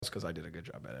because I did a good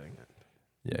job editing it.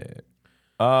 Yeah.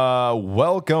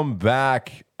 Welcome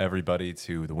back, everybody,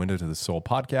 to the Window to the Soul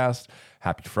podcast.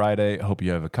 Happy Friday. Hope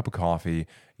you have a cup of coffee.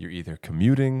 You're either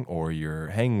commuting or you're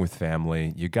hanging with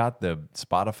family. You got the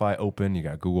Spotify open, you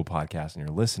got Google Podcasts, and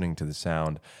you're listening to the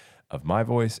sound of my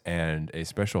voice and a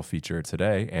special feature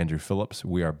today, Andrew Phillips.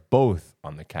 We are both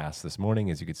on the cast this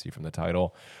morning, as you can see from the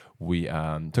title. We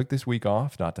took this week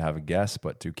off, not to have a guest,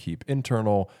 but to keep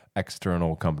internal,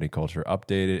 external company culture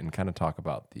updated and kind of talk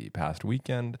about the past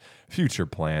weekend, future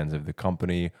plans of the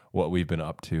company, what we've been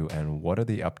up to, and what are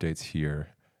the updates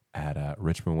here at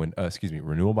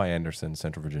Renewal by Anderson,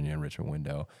 Central Virginia, and Richmond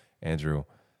Window. Andrew,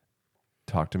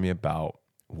 talk to me about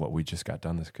what we just got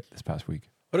done this past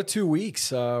week. What 2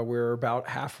 weeks. We're about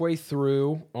halfway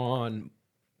through on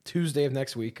Tuesday of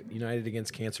next week, United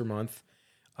Against Cancer Month.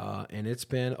 And it's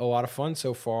been a lot of fun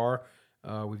so far.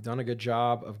 We've done a good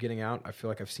job of getting out. I feel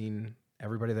like I've seen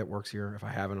everybody that works here. If I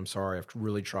haven't, I'm sorry. I've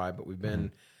really tried, but we've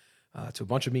been to a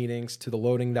bunch of meetings, to the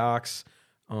loading docks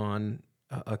on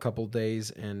a couple of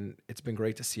days, and it's been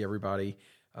great to see everybody.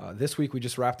 This week, we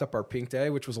just wrapped up our Pink Day,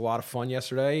 which was a lot of fun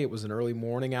yesterday. It was an early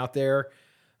morning out there,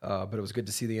 but it was good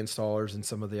to see the installers and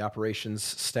some of the operations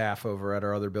staff over at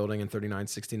our other building in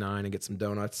 3969 and get some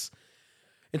donuts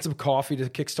and some coffee to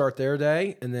kickstart their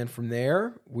day. And then from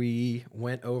there, we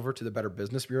went over to the Better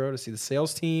Business Bureau to see the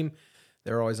sales team.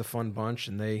 They're always a fun bunch,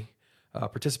 and they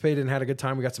participated and had a good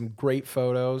time. We got some great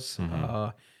photos,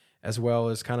 as well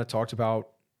as kind of talked about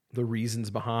the reasons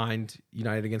behind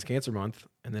United Against Cancer Month,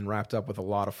 and then wrapped up with a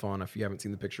lot of fun. If you haven't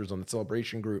seen the pictures on the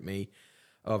celebration group me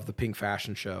of the pink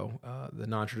fashion show, the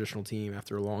non-traditional team,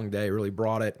 after a long day, really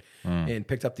brought it and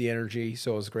picked up the energy.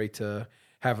 So it was great to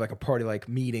have like a party-like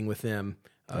meeting with them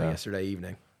yesterday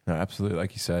evening. No, absolutely.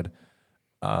 Like you said,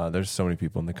 there's so many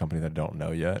people in the company that don't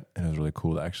know yet, and it was really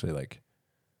cool to actually like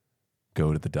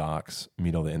go to the docks,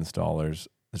 meet all the installers.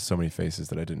 There's so many faces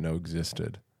that I didn't know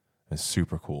existed. It's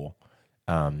super cool.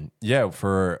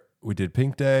 We did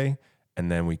Pink Day,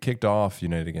 and then we kicked off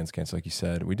United Against Cancer, like you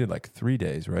said. We did like 3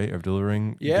 days, right, of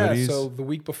delivering goodies? So the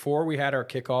week before we had our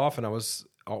kickoff, and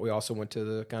we also went to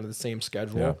the kind of the same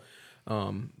schedule,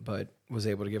 but was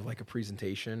able to give like a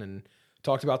presentation and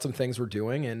talked about some things we're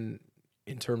doing and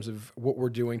in terms of what we're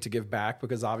doing to give back,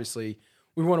 because obviously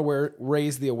we want to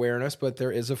raise the awareness, but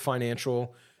there is a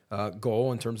financial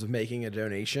goal in terms of making a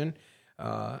donation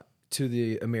to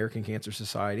the American Cancer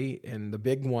Society. And the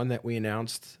big one that we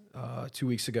announced 2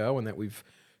 weeks ago and that we've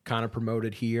kind of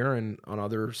promoted here and on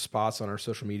other spots on our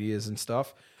social medias and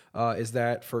stuff is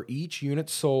that for each unit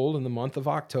sold in the month of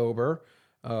October,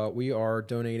 we are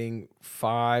donating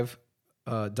 $5.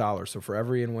 So for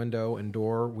every window and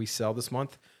door we sell this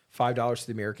month, $5 to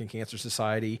the American Cancer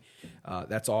Society.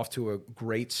 That's off to a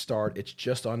great start. It's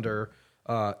just under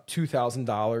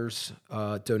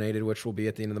 $2,000 donated, which will be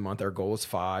at the end of the month. Our goal is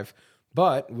 $5,000.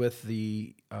 But with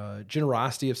the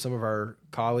generosity of some of our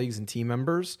colleagues and team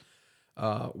members,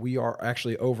 we are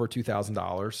actually over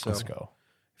 $2,000. So let's go.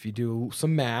 If you do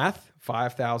some math,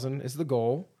 $5,000 is the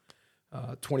goal.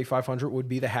 2,500 would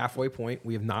be the halfway point.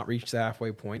 We have not reached the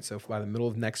halfway point. So by the middle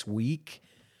of next week,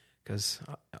 because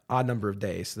odd number of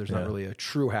days, so there's not really a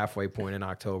true halfway point in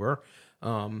October,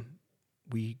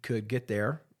 we could get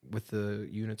there with the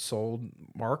units sold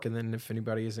mark. And then if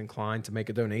anybody is inclined to make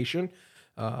a donation,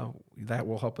 that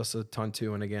will help us a ton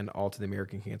too. And again, all to the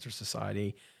American Cancer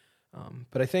Society.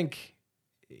 But I think,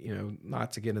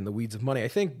 not to get in the weeds of money, I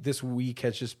think this week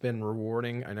has just been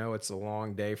rewarding. I know it's a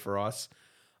long day for us,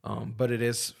 but it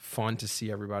is fun to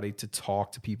see everybody, to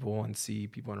talk to people and see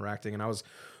people interacting. And I was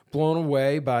blown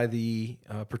away by the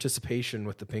participation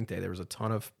with the Pink Day. There was a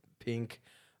ton of pink.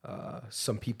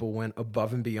 Some people went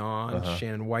above and beyond.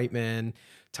 Shannon Whiteman,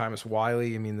 Thomas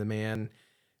Wiley. I mean, the man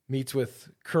meets with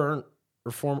current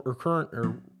what's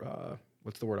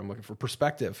the word I'm looking for?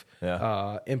 Prospective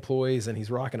employees, and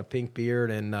he's rocking a pink beard.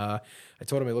 And I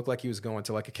told him it looked like he was going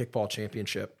to like a kickball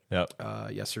championship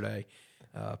yesterday,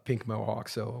 pink mohawk.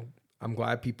 So I'm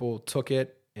glad people took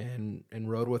it and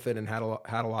rode with it and had a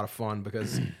lot of fun,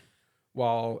 because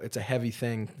while it's a heavy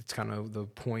thing, it's kind of the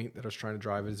point that I was trying to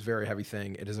drive. It's a very heavy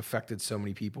thing. It has affected so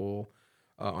many people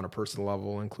on a personal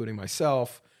level, including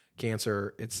myself.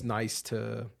 Cancer. It's nice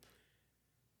to,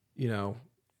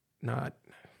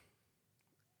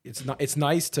 it's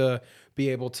nice to be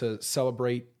able to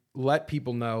celebrate, let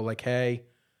people know like, hey,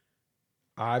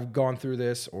 I've gone through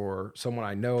this, or someone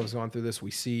I know has gone through this.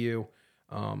 We see you,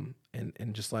 and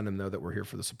just letting them know that we're here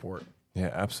for the support.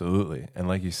 Yeah, absolutely. And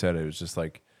like you said, it was just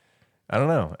like, I don't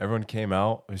know. Everyone came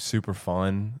out. It was super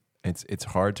fun. It's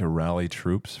hard to rally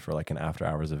troops for like an after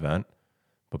hours event,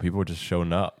 but people were just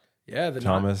showing up. Yeah,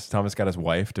 Thomas got his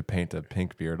wife to paint a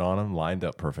pink beard on him, lined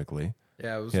up perfectly.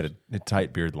 Yeah, it was. He had a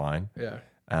tight beard line. Yeah,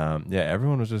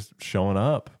 everyone was just showing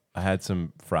up. I had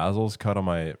some frazzles cut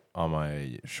on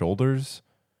my shoulders.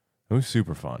 It was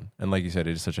super fun. And like you said,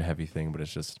 it is such a heavy thing, but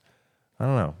it's just, I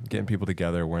don't know, getting people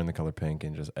together, wearing the color pink,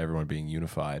 and just everyone being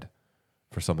unified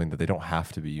for something that they don't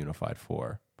have to be unified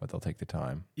for, but they'll take the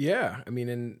time. Yeah, I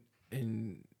mean,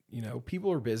 and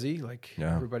people are busy. Like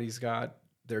everybody's got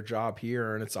their job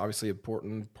here, and it's obviously an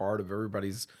important part of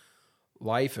everybody's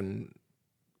life and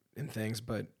things.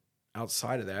 But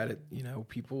outside of that,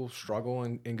 people struggle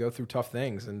and go through tough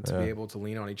things, and to be able to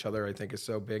lean on each other, I think is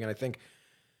so big. And I think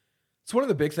it's one of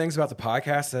the big things about the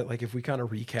podcast that, like, if we kind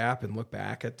of recap and look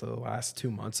back at the last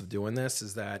 2 months of doing this,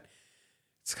 is that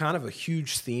it's kind of a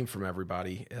huge theme from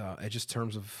everybody, just in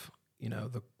terms of,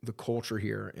 the culture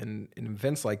here. And in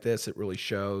events like this, it really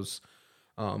shows.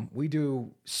 We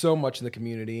do so much in the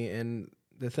community, and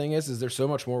the thing is there's so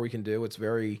much more we can do. It's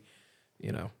very,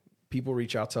 people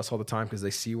reach out to us all the time because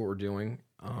they see what we're doing.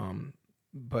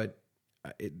 But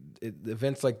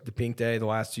events like the Pink Day the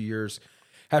last 2 years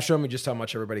have shown me just how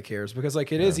much everybody cares, because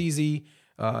like it is easy.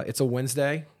 It's a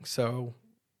Wednesday. So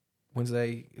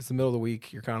Wednesday is the middle of the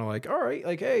week. You're kind of like, all right,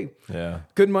 like, hey,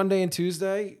 good Monday and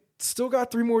Tuesday. Still got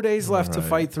 3 more days left to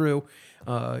fight through.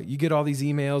 You get all these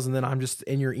emails, and then I'm just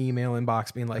in your email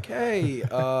inbox being like, hey,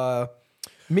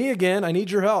 me again, I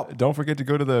need your help. Don't forget to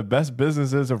go to the best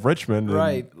businesses of Richmond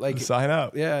and sign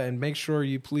up. Yeah, and make sure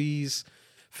you please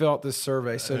fill out this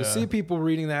survey. So to see people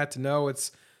reading that, to know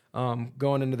it's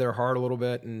going into their heart a little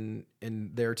bit, and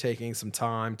they're taking some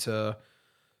time to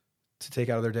take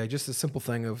out of their day. Just a simple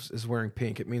thing is wearing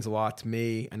pink. It means a lot to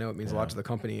me. I know it means a lot to the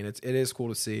company, and it is cool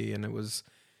to see. And it was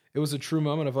a true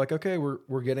moment of like, okay,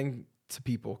 we're getting to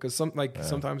people, because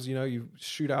sometimes you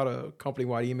shoot out a company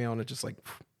wide email and it's just like,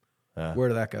 where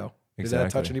did that go? Did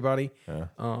that touch anybody? Yeah.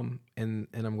 And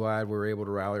I'm glad we were able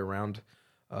to rally around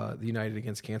the United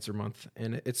Against Cancer Month.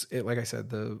 And it's like I said,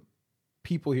 the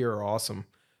people here are awesome.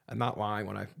 I'm not lying.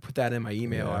 When I put that in my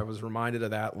email, I was reminded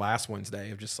of that last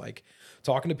Wednesday, of just like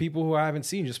talking to people who I haven't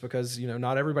seen, just because,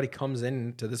 not everybody comes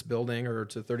into this building or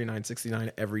to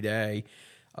 3969 every day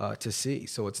to see.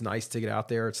 So it's nice to get out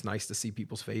there. It's nice to see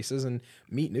people's faces and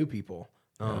meet new people.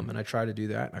 And I try to do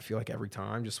that. And I feel like every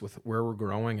time, just with where we're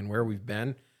growing and where we've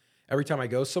been, every time I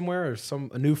go somewhere, there's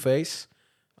a new face,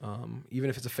 even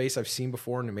if it's a face I've seen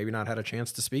before and maybe not had a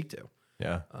chance to speak to.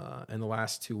 Yeah. And the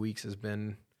last 2 weeks has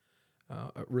been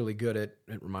really good at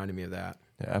reminding me of that.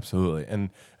 Yeah, absolutely. And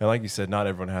like you said, not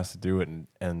everyone has to do it. And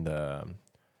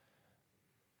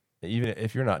even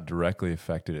if you're not directly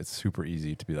affected, it's super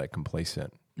easy to be like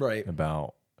complacent, right,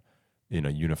 about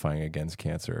unifying against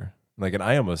cancer. Like, and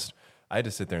I had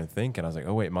to sit there and think, and I was like,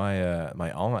 oh wait,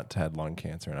 my aunt had lung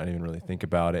cancer, and I didn't even really think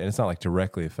about it. And it's not like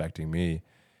directly affecting me,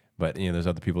 but there's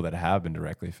other people that have been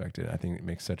directly affected. I think it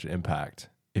makes such an impact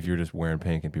if you're just wearing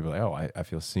pink and people are like, oh, I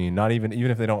feel seen. Not even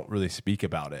if they don't really speak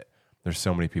about it. There's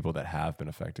so many people that have been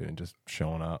affected and just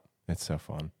showing up. It's so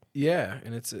fun. Yeah,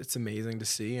 and it's amazing to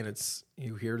see, and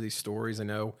you hear these stories. I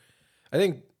don't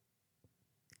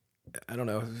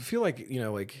know. I feel like,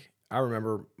 like I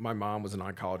remember my mom was an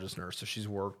oncologist nurse, so she's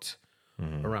worked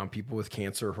around people with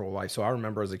cancer her whole life. So I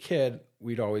remember as a kid,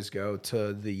 we'd always go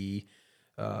to the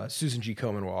Susan G.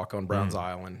 Komen walk on Browns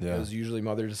Island. Yeah. It was usually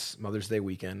Mother's Day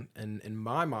weekend. And in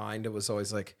my mind, it was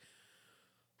always like,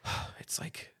 it's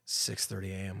like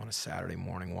 6:30 a.m. on a Saturday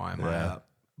morning. Why am I up?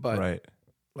 But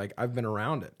like, I've been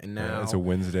around it, and now it's a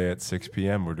Wednesday at 6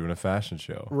 p.m. We're doing a fashion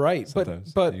show. Right.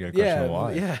 Sometimes but you gotta question the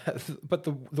why. Yeah. But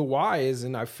the why is,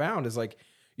 and I've found, is like,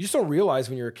 you just don't realize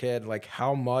when you're a kid, like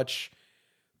how much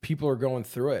people are going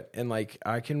through it. And like,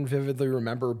 I can vividly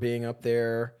remember being up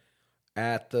there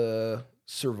at the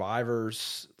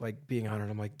survivors, like being honored.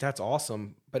 I'm like, that's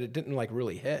awesome, but it didn't like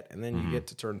really hit. And then you get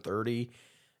to turn 30,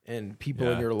 and people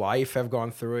in your life have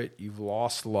gone through it. You've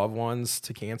lost loved ones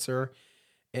to cancer,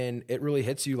 and it really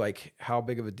hits you like how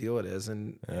big of a deal it is.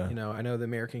 And I know the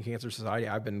American Cancer Society,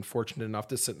 I've been fortunate enough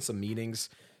to sit in some meetings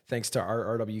thanks to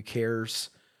our RW Cares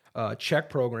check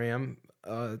program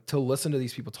to listen to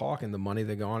these people talk, and the money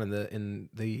they go on, and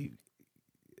the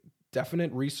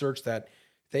definite research that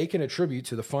they can attribute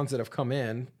to the funds that have come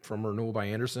in from Renewal by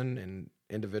Anderson and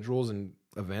individuals and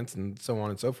events and so on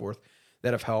and so forth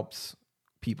that have helped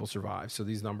people survive. So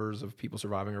these numbers of people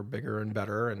surviving are bigger and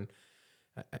better. And,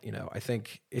 I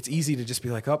think it's easy to just be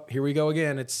like, oh, here we go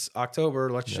again. It's October.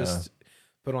 Let's just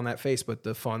put on that face. But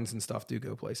the funds and stuff do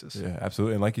go places. Yeah,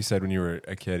 absolutely. And like you said, when you were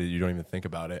a kid, you don't even think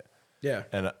about it. Yeah.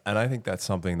 And I think that's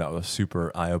something that was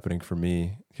super eye-opening for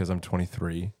me, because I'm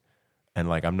 23. And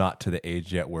like, I'm not to the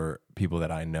age yet where people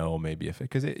that I know maybe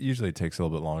because it usually takes a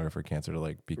little bit longer for cancer to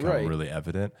like become really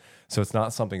evident. So it's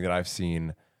not something that I've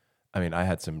seen. I mean, I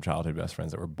had some childhood best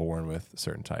friends that were born with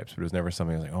certain types, but it was never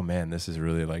something I was like, oh man, this is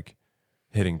really like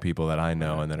hitting people that I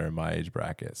know and that are in my age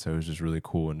bracket. So it was just really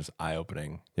cool and just eye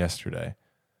opening yesterday.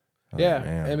 Yeah. Like,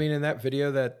 man. I mean, in that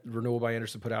video that Renewal by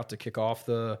Anderson put out to kick off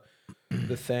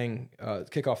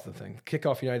kick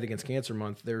off United Against Cancer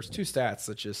Month, there's 2 stats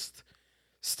that just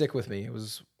stick with me. It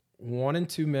was 1 in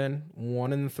 2 men,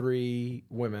 1 in 3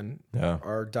 women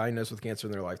are diagnosed with cancer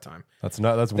in their lifetime. That's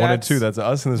 1 in 2. That's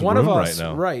us in this one room of us, right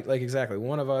now. Right, like exactly.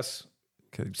 One of us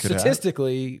could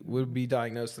statistically would be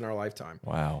diagnosed in our lifetime.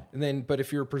 Wow. And then, but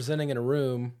if you're presenting in a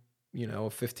room,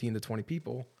 of 15 to 20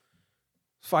 people,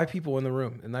 5 people in the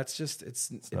room, and that's just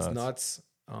it's nuts.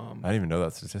 I didn't even know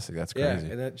that statistic. That's crazy.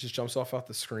 Yeah, and that just jumps off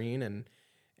the screen. And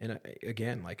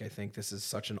again, like I think this is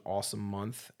such an awesome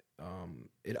month.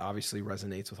 It obviously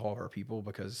resonates with all of our people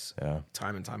because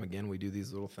time and time again we do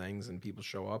these little things and people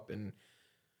show up and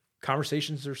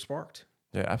conversations are sparked.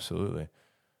 Yeah, absolutely.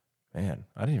 Man,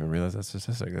 I didn't even realize that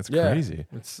statistic. That's crazy.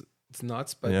 It's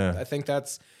nuts, but I think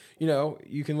that's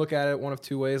you can look at it one of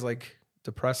 2 ways, like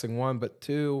depressing, 1, but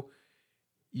 2,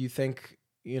 you think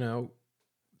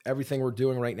everything we're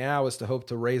doing right now is to hope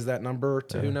to raise that number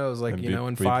to who knows, like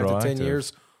in 5 to 10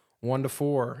 years, 1 to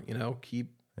 4.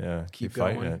 Keep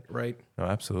going, it. Right? No,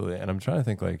 absolutely. And I'm trying to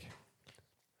think, like,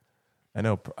 I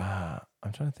know,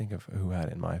 I'm trying to think of who had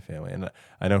it in my family. And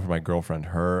I know for my girlfriend,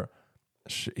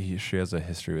 she has a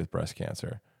history with breast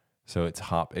cancer. So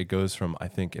it goes from, I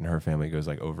think in her family, it goes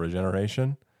like over a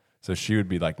generation. So she would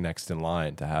be like next in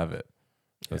line to have it.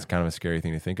 So it's kind of a scary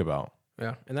thing to think about.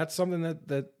 Yeah. And that's something that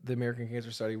the American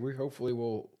Cancer Society, we hopefully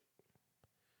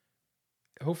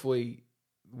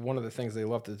one of the things they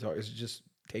love to talk is just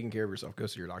taking care of yourself. Go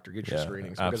see your doctor, get your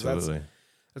screenings. Because absolutely.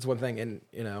 That's one thing. And,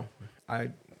 I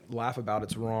laugh about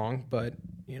it's wrong, but,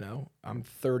 I'm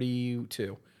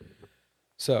 32.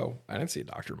 So I didn't see a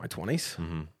doctor in my 20s.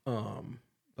 Mm-hmm.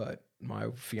 But my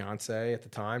fiance at the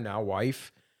time, now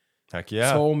wife,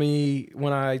 told me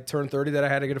when I turned 30 that I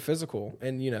had to get a physical.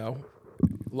 And,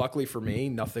 luckily for me,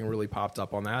 nothing really popped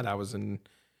up on that. I was in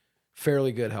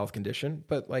fairly good health condition,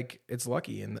 but like it's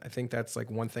lucky. And I think that's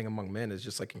like one thing among men is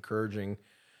just like encouraging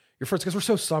your friends, because we're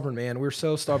so stubborn, man. We're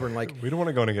so stubborn. Like we don't want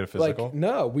to go in and get a physical. Like,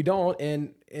 no, we don't.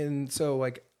 And so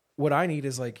like what I need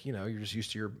is like, you're just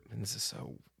used to and this is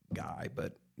so guy,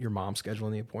 but your mom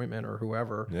scheduling the appointment or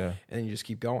whoever. Yeah. And then you just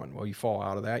keep going. Well, you fall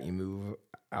out of that, you move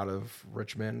out of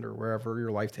Richmond or wherever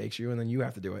your life takes you, and then you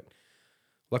have to do it.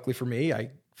 Luckily for me,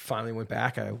 I finally went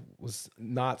back. I was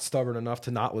not stubborn enough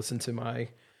to not listen to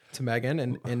Megan,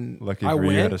 and lucky I for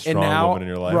went, you had a strong woman in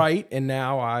your life, right? And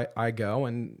now I go,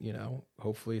 and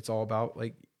hopefully it's all about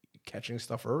like catching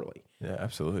stuff early. Yeah,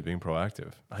 absolutely, being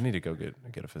proactive. I need to go get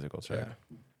a physical check.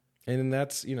 Yeah. And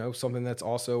that's something that's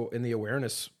also in the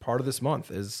awareness part of this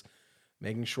month is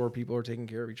making sure people are taking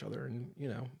care of each other, and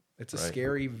it's a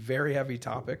scary, very heavy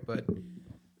topic, but.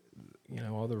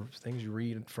 All the things you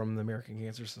read from the American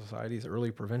Cancer Society is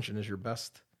early prevention is your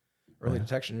best, early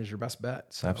detection is your best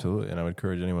bet. So. Absolutely. And I would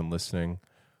encourage anyone listening,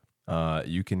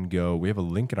 you can go, we have a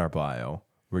link in our bio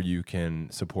where you can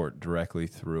support directly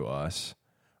through us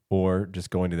or just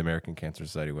going to the American Cancer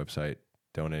Society website,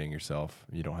 donating yourself.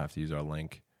 You don't have to use our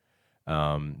link.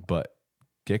 But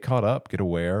get caught up, get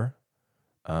aware,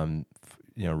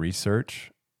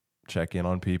 research, check in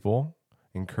on people,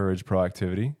 encourage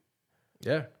proactivity.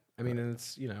 Yeah. I mean, and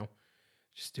it's,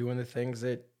 just doing the things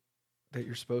that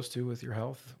you're supposed to with your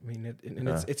health. I mean,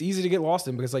 it's easy to get lost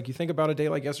in because like you think about a day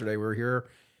like yesterday, we were here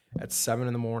at 7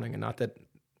 a.m, and not that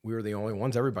we were the only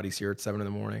ones, everybody's here at 7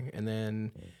 a.m. And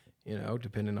then,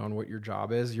 depending on what your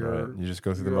job is, you just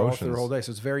go through the motions through the whole day.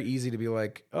 So it's very easy to be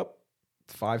like,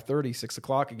 it's 5:30, 6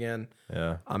 o'clock again.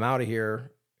 Yeah. I'm out of here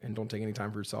and don't take any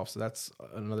time for yourself. So that's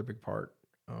another big part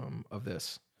of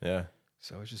this. Yeah.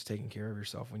 So it's just taking care of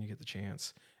yourself when you get the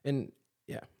chance. And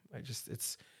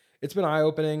it's been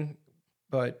eye-opening,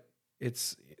 but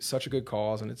it's such a good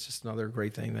cause, and it's just another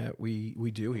great thing that we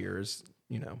do here is,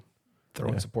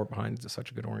 throwing support behind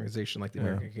such a good organization like the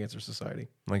American Cancer Society.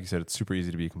 Like you said, it's super easy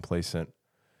to be complacent.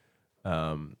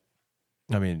 I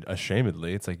mean,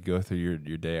 ashamedly, it's like you go through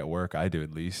your day at work. I do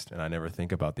at least, and I never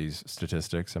think about these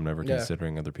statistics. I'm never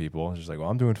considering other people. It's just like, well,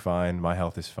 I'm doing fine. My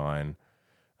health is fine.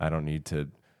 I don't need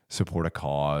to support a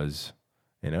cause.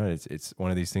 It's one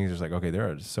of these things. It's like, okay, there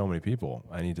are so many people.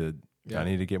 I need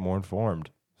to get more informed.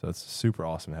 So it's super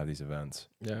awesome to have these events.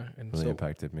 Yeah, and really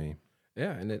impacted me.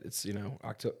 Yeah, and it's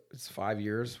October. It's 5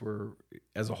 years. We're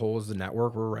as a whole as the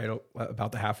network. We're right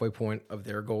about the halfway point of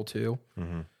their goal too.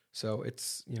 Mm-hmm. So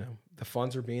it's, the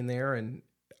funds are being there. And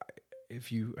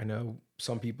I know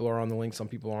some people are on the link, some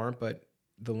people aren't, but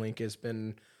the link has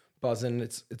been buzzing.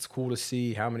 It's cool to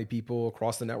see how many people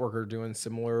across the network are doing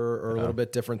similar or a little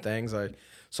bit different things. I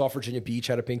saw Virginia Beach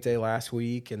had a pink day last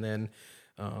week. And then,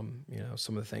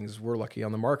 some of the things we're lucky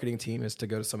on the marketing team is to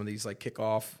go to some of these like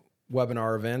kickoff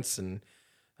webinar events, and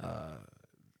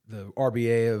the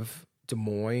RBA of Des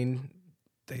Moines,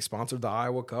 they sponsored the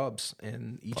Iowa Cubs,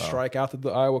 and each strikeout that the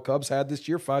Iowa Cubs had this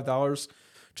year, $5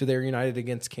 to their United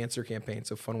Against Cancer campaign.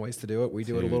 So fun ways to do it. We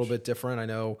do it a little bit different. I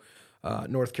know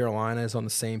North Carolina is on the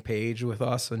same page with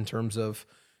us in terms of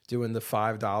doing the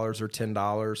 $5 or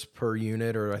 $10 per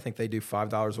unit, or I think they do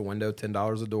 $5 a window,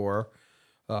 $10 a door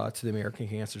to the American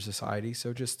Cancer Society.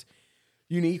 So just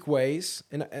unique ways.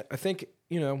 And I think,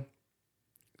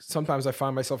 sometimes I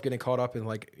find myself getting caught up in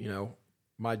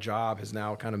my job has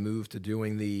now kind of moved to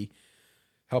doing the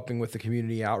helping with the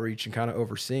community outreach and kind of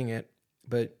overseeing it.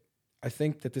 But I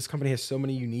think that this company has so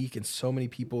many unique and so many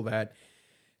people that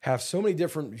have so many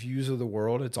different views of the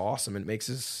world. It's awesome. It makes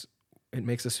us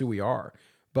who we are.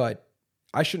 But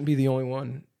I shouldn't be the only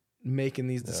one making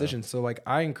these decisions. So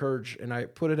I encourage, and I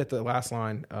put it at the last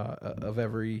line of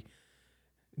every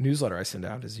newsletter I send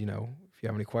out is, if you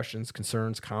have any questions,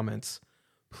 concerns, comments,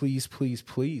 please, please,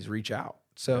 please reach out.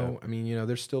 So,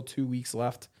 there's still 2 weeks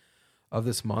left of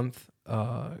this month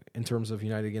in terms of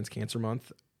United Against Cancer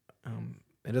Month.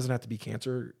 It doesn't have to be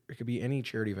cancer. It could be any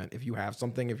charity event. If you have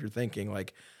something, if you're thinking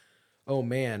oh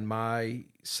man, my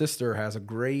sister has a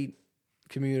great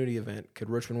community event, could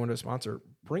Richmond Window sponsor?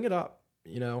 Bring it up,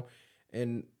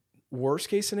 And worst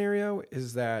case scenario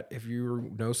is that if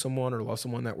you know someone or love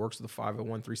someone that works with the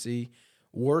 501(c),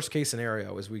 worst case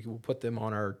scenario is we will put them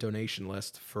on our donation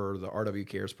list for the RW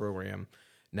Cares program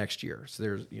next year. So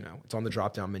there's, it's on the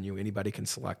drop-down menu. Anybody can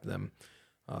select them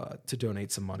to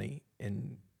donate some money.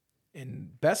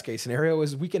 And best case scenario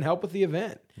is we can help with the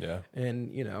event. Yeah.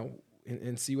 And,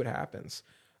 and see what happens.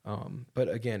 But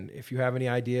again, if you have any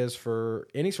ideas for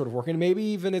any sort of work, and maybe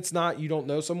even it's not, you don't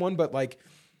know someone, but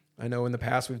I know in the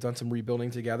past we've done some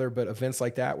rebuilding together, but events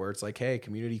like that where it's hey,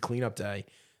 community cleanup day,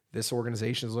 this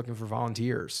organization is looking for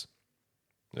volunteers.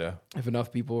 Yeah. If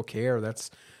enough people care, that's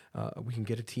we can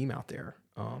get a team out there.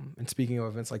 And speaking of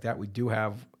events like that, we do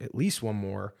have at least one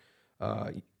more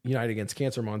United Against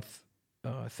Cancer Month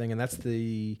thing, and that's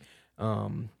the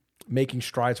Making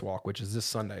Strides Walk, which is this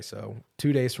Sunday. So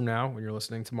 2 days from now, when you're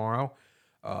listening tomorrow,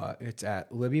 it's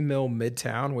at Libby Mill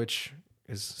Midtown, which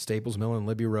is Staples Mill and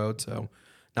Libby Road. So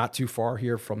not too far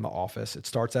here from the office. It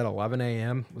starts at 11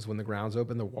 a.m. was when the grounds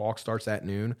open. The walk starts at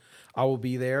noon. I will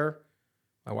be there.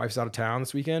 My wife's out of town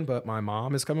this weekend, but my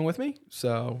mom is coming with me.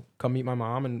 So come meet my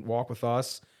mom and walk with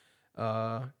us.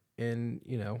 And,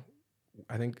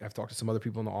 I think I've talked to some other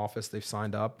people in the office. They've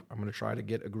signed up. I'm going to try to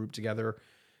get a group together,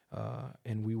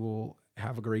 and we will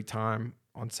have a great time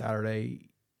on Sunday,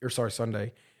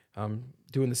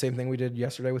 doing the same thing we did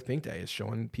yesterday with Pink Day, is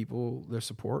showing people their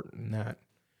support and that,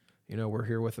 we're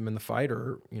here with them in the fight,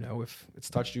 or, if it's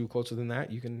touched you closer than that,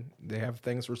 they have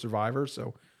things for survivors.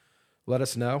 So let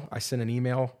us know. I sent an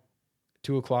email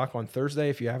 2:00 on Thursday.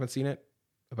 If you haven't seen it,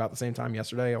 about the same time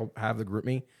yesterday, I'll have the group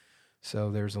me.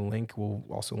 So there's a link. We'll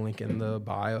also link in the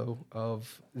bio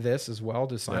of this as well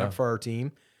to sign up for our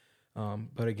team.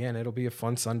 But again, it'll be a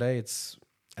fun Sunday.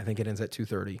 I think it ends at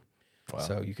 2:30. Wow.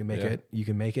 So you can make it. You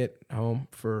can make it home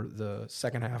for the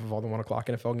second half of all the 1:00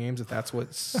 NFL games if that's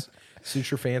what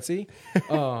suits your fancy.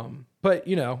 But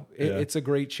it's a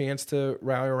great chance to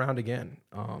rally around again.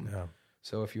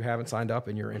 So if you haven't signed up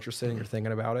and you're interested and you're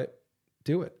thinking about it,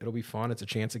 do it. It'll be fun. It's a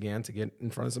chance again to get in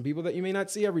front of some people that you may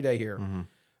not see every day here.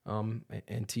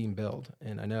 And team build.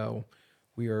 And I know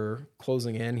we are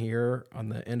closing in here on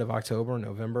the end of October,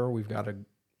 November. We've got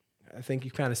I think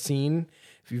you've kind of seen,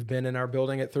 if you've been in our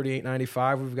building at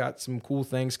 3895, we've got some cool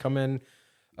things coming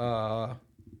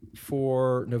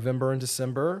for November and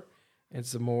December, and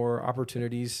some more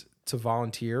opportunities to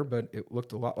volunteer. But it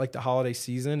looked a lot like the holiday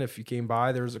season. If you came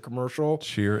by, there was a commercial.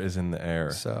 Cheer is in the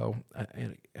air. So,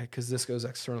 because this goes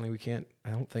externally, we can't,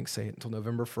 I don't think, say it until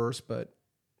November 1st, but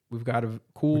we've got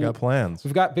we got plans.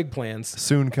 We've got big plans.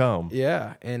 Soon come.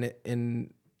 Yeah. And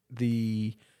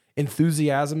the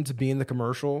enthusiasm to be in the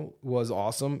commercial was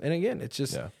awesome. And again, it's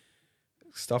just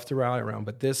stuff to rally around.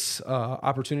 But this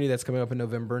opportunity that's coming up in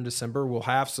November and December, we'll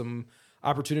have some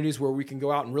opportunities where we can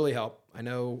go out and really help. I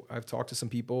know I've talked to some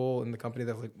people in the company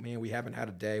that's like, man, we haven't had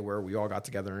a day where we all got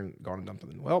together and gone and done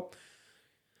something. Well,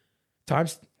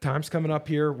 time's coming up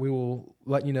here. We will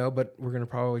let you know, but we're going to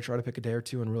probably try to pick a day or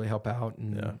two and really help out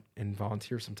and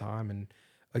volunteer some time. And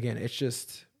again, it's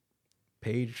just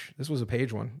page. This was a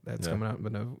page one that's coming out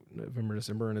in November,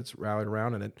 December, and it's rallied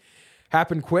around, and it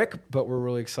happened quick, but we're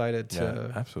really excited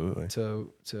to absolutely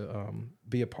to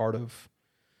be a part of.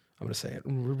 I'm going to say it.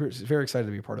 We're very excited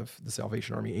to be a part of the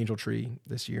Salvation Army Angel Tree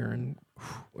this year, and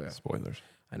spoilers.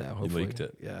 I know. Hopefully. You leaked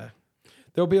it. Yeah,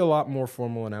 there'll be a lot more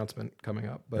formal announcement coming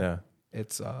up, but. Yeah.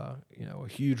 It's a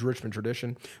huge Richmond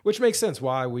tradition, which makes sense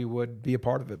why we would be a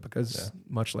part of it, because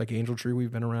much like Angel Tree,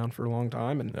 we've been around for a long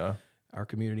time, and our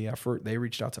community effort, they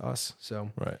reached out to us. So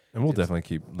right, and we'll definitely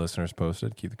keep listeners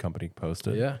posted, keep the company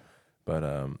posted. Yeah, but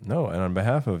no, and on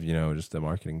behalf of just the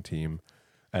marketing team,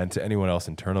 and to anyone else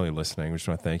internally listening, we just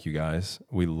want to thank you guys.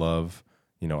 We love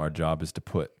our job is to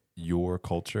put your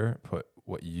culture, put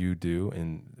what you do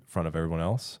in front of everyone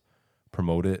else,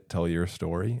 promote it, tell your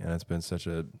story, and it's been such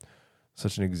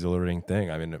an exhilarating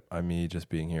thing. I mean, me just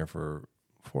being here for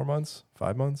 4 months,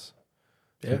 5 months.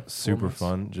 Yeah. Super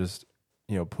fun. Just,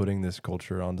 putting this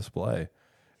culture on display.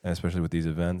 And especially with these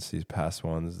events, these past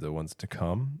ones, the ones to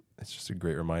come, it's just a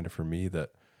great reminder for me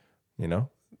that,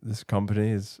 this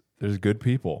company there's good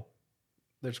people.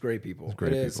 There's great people. There's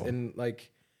great people. And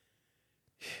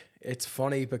it's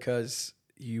funny because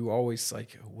you always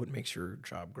what makes your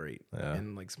job great? Yeah.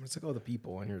 And someone's like, oh, the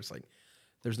people. And you're just like,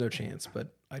 there's no chance,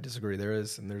 but I disagree. There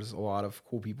is, and there's a lot of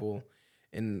cool people.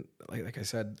 And like I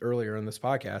said earlier in this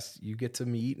podcast, you get to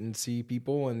meet and see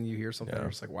people, and you hear something, and you're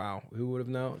just like, wow, who would have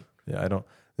known? Yeah,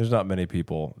 there's not many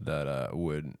people that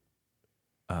would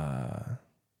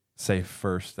say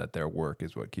first that their work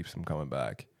is what keeps them coming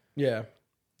back. Yeah.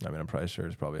 I mean, I'm probably sure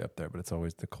it's probably up there, but it's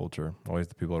always the culture, always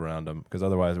the people around them, because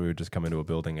otherwise we would just come into a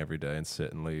building every day and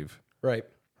sit and leave. Right.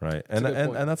 Right. And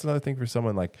that's another thing for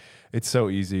someone, it's so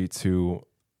easy to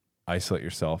isolate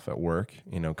yourself at work,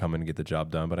 come in and get the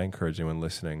job done. But I encourage anyone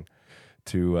listening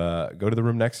to go to the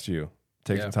room next to you,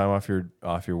 take some time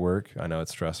off your work. I know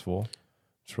it's stressful.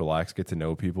 Just relax, get to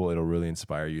know people. It'll really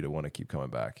inspire you to want to keep coming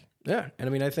back. Yeah. And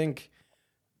I mean, I think,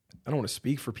 I don't want to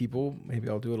speak for people. Maybe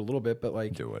I'll do it a little bit, but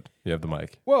do it. You have the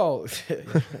mic. Well,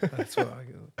 that's what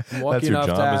I'm lucky that's your enough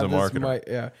job to have as a marketer.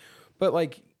 Yeah. But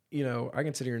I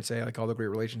can sit here and say all the great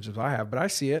relationships I have, but I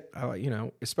see it,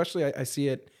 especially I see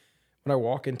it when I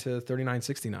walk into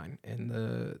 3969 and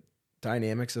the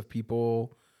dynamics of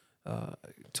people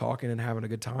talking and having a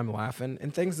good time, laughing,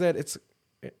 and things that it's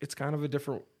kind of a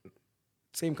different,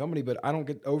 same company, but I don't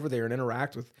get over there and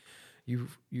interact with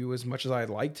you as much as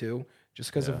I'd like to, just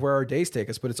because of where our days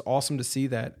take us. But it's awesome to see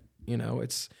that,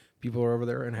 it's people are over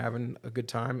there and having a good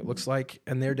time, it looks like,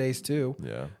 and their days too.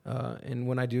 Yeah. And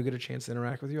when I do get a chance to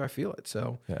interact with you, I feel it.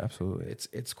 So yeah, absolutely.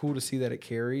 It's cool to see that it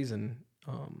carries, and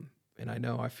I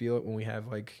know I feel it when we have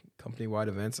company-wide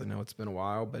events. I know it's been a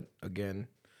while, but again,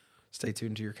 stay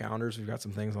tuned to your calendars. We've got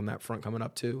some things on that front coming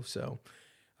up too. So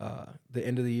the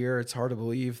end of the year, it's hard to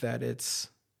believe that it's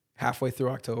halfway through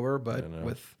October, but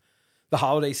with the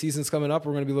holiday season's coming up,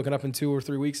 we're going to be looking up in 2 or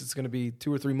 3 weeks. It's going to be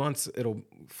 2 or 3 months. It'll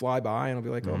fly by, and I'll be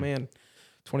like, oh man,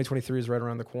 2023 is right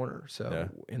around the corner. So,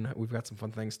 and we've got some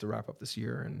fun things to wrap up this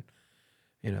year. And,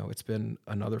 it's been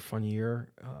another fun year.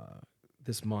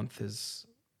 This month has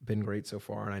been great so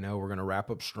far. And I know we're going to wrap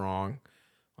up strong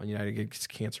on United Against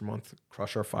Cancer Month,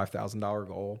 crush our $5,000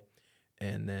 goal,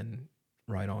 and then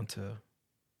right on to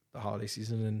the holiday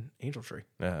season and Angel Tree.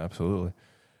 Yeah, absolutely.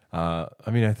 I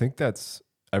mean, I think that's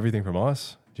everything from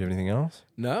us. Do you have anything else?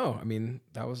 No, I mean,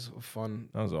 that was fun.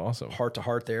 That was awesome. Heart to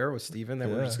heart there with Steven that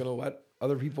we're just going to let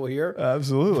other people hear.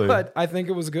 Absolutely. But I think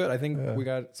it was good. I think we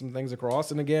got some things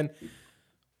across. And again,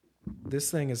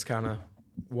 this thing is kind of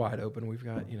wide open. We've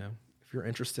got, if you're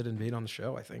interested in being on the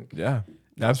show, I think. Yeah,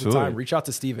 absolutely. Reach out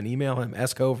to Steven. Email him,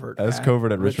 scovert.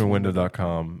 scovert at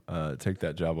richmondwindow.com. Take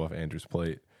that job off Andrew's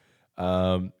plate.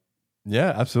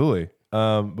 Yeah, absolutely.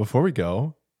 Before we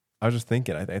go, I was just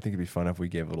thinking, I think it'd be fun if we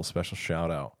gave a little special shout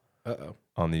out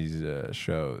on these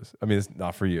shows. I mean, it's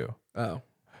not for you. Oh.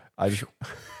 I just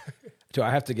Do I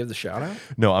have to give the shout out?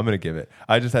 No, I'm going to give it.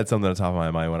 I just had something on the top of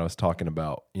my mind when I was talking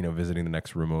about, visiting the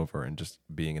next room over and just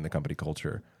being in the company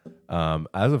culture.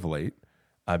 As of late,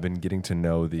 I've been getting to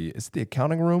know is it the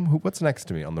accounting room? What's next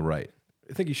to me on the right?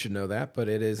 I think you should know that, but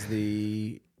it is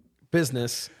the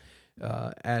business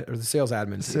or the sales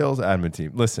admin team. Sales admin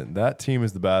team. Listen, that team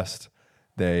is the best.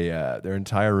 They their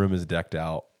entire room is decked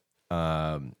out.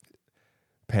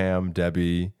 Pam,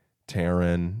 Debbie,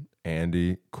 Taryn,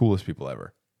 Andy, coolest people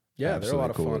ever. Yeah, absolutely they're a lot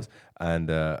of coolest. fun.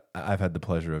 And I've had the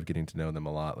pleasure of getting to know them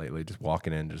a lot lately. Just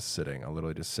walking in, just sitting. I'll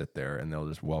literally just sit there, and they'll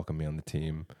just welcome me on the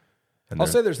team. And I'll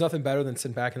say there's nothing better than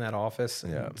sitting back in that office.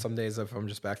 And Yeah. some days if I'm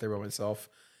just back there by myself,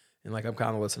 and I'm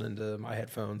kind of listening to my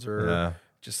headphones or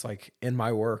just in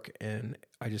my work, and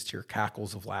I just hear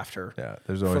cackles of laughter. Yeah,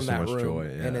 there's always from so that much room.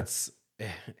 joy. Yeah. And it's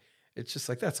it's just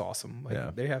like, that's awesome. Like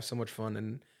Yeah. they have so much fun,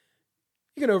 and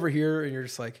you get over here and you're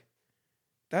just like,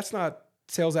 that's not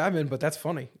sales admin, but that's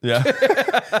funny. Yeah.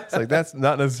 It's like, that's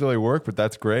not necessarily work, but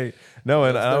that's great. No,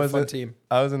 and They're a fun team.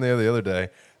 I was in there the other day,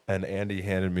 and Andy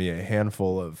handed me a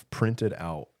handful of printed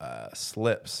out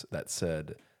slips that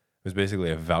said, it was basically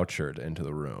a voucher to Into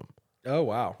the Room. Oh,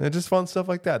 wow. And just fun stuff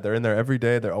like that. They're in there every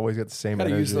day. They're always got the same Gotta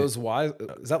energy. use those wise.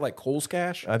 Is that like Kohl's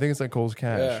Cash? I think it's like Kohl's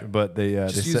Cash, Yeah. but they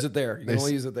Just they use said, it there. You they can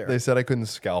only s- use it there. They said I couldn't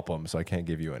scalp them, so I can't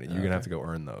give you any. You're gonna have to go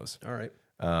earn those. All right.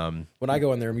 When I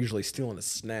go in there, I'm usually stealing a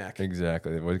snack.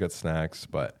 Exactly. They've always got snacks,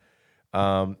 but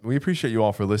we appreciate you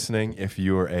all for listening. If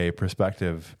you're a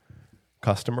prospective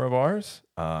customer of ours,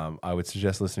 I would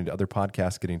suggest listening to other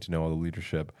podcasts, getting to know all the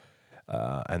leadership,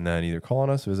 and then either calling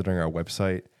us, visiting our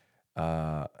website,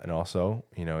 and also,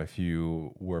 if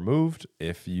you were moved,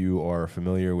 if you are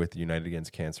familiar with the United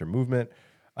Against Cancer movement,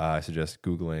 I suggest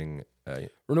Googling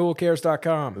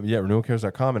Renewalcares.com.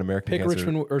 renewalcares.com and American Pick Cancer.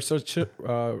 Richmond or search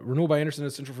Renewal by Anderson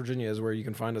in Central Virginia is where you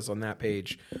can find us on that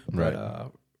page.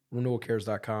 But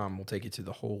renewalcares.com will take you to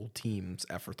the whole team's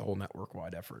effort, the whole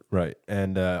network-wide effort. Right.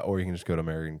 And or you can just go to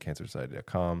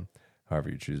AmericanCancerSociety.com, however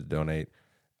you choose to donate.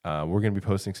 We're going to be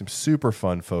posting some super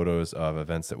fun photos of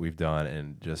events that we've done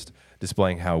and just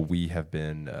displaying how we have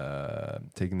been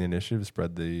taking the initiative to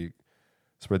spread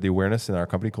the awareness in our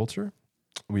company culture.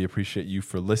 We appreciate you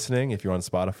for listening. If you're on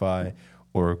Spotify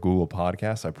or Google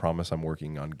Podcasts, I promise I'm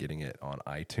working on getting it on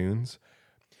iTunes.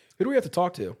 Who do we have to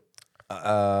talk to?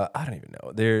 I don't even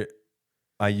know.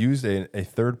 I used a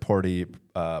third-party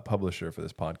publisher for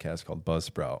this podcast called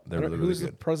Buzzsprout. They're really, really Who's the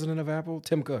good. president of Apple?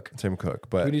 Tim Cook. Tim Cook.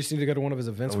 But We just need to go to one of his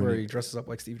events where he dresses up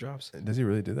like Steve Jobs. does he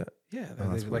really do that? Yeah, Oh, they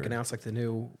that's like weird. announced like the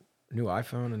new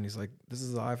iPhone, and he's like, "This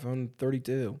is the iPhone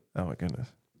 32." Oh my goodness.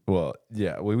 Well,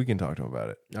 yeah, we can talk to him about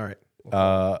it. All right.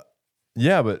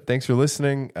 Yeah, but thanks for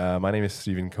listening. My name is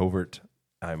Stephen Covert.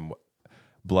 I'm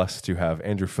blessed to have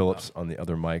Andrew Phillips on the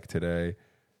other mic today.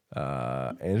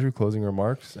 Andrew, closing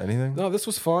remarks? Anything? No, this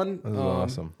was fun. This was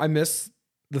awesome. I miss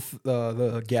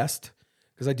the guest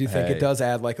because I do think Hey. it does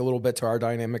add like a little bit to our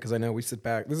dynamic. Because I know we sit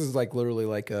back. This is like literally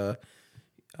like a,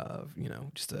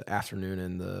 just an afternoon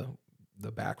in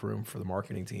the back room for the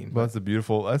marketing team. Well, that's a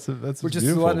beautiful. That's We're just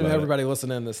beautiful letting about it. everybody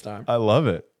listen in this time. I love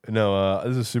it. No,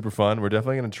 this is super fun. We're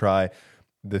definitely going to try.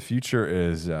 The future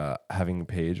is having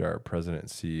Paige, our president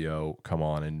and CEO, come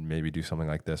on and maybe do something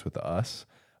like this with us.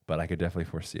 But I could definitely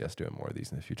foresee us doing more of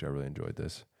these in the future. I really enjoyed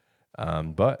this.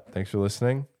 But thanks for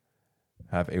listening.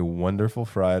 Have a wonderful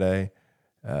Friday.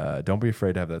 Don't be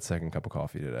afraid to have that second cup of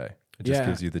coffee today. It just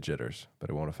gives you the jitters, but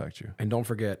it won't affect you. And don't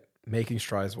forget, Making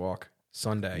Strides Walk,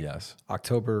 Sunday, Yes.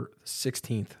 October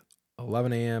 16th,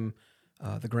 11 a.m.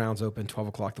 The ground's open, 12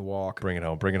 o'clock the walk. Bring it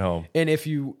home. Bring it home. And if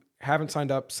you haven't signed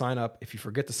up, sign up. If you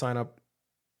forget to sign up,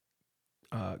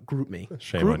 group me.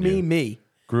 Shame group on me, you. me.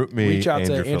 Group me. Reach out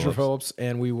to Andrew Phillips. Phillips,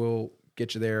 and we will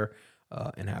get you there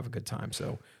and have a good time.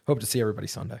 So hope to see everybody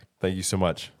Sunday. Thank you so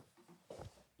much.